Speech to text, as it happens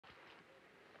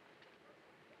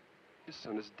His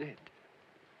son is dead.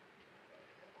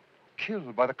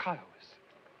 Killed by the Kiowas.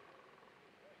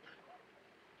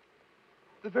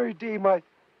 The very day my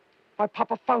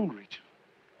papa found Rachel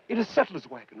in a settler's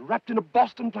wagon, wrapped in a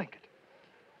Boston blanket.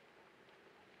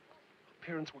 Her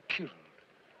parents were killed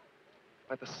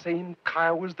by the same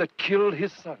Kiowas that killed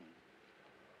his son.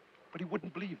 But he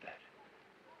wouldn't believe that.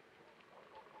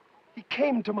 He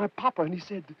came to my papa and he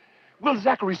said, "Will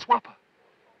Zachary swap her?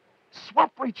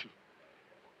 Swap Rachel.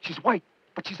 She's white,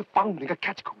 but she's a foundling, a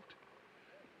catch coat.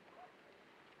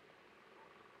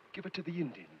 Give it to the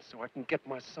Indians so I can get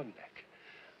my son back."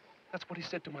 That's what he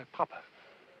said to my papa.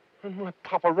 And my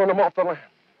papa run him off the land.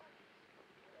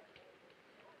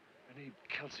 And Abe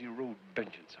Kelsey rode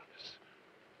vengeance on us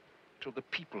till the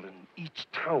people in each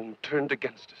town turned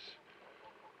against us.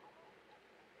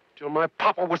 Till my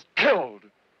papa was killed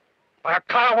by a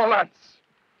Kiowa lance.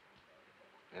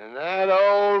 And that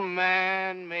old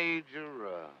man made you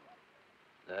run.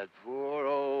 That poor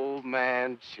old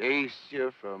man chased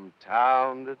you from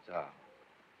town to town.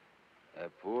 That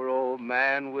poor old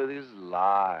man with his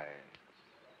lies.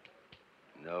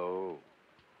 No,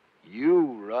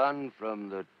 you run from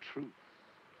the truth.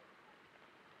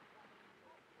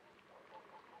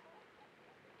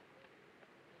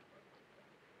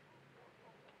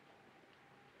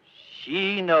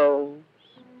 She knows.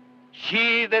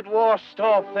 She that washed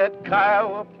off that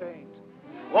Kiowa paint.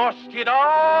 Washed it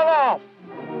all off.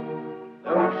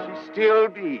 Though she still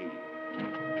be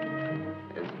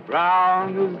as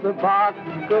brown as the bark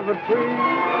of a tree.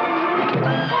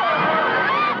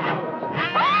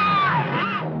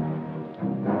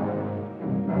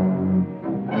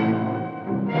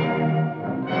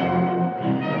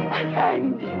 I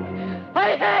hanged him. I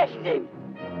hanged him.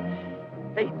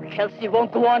 Abe Kelsey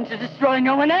won't go on to destroy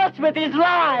no one else with his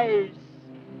lies.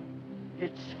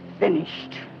 It's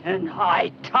finished in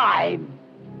high time.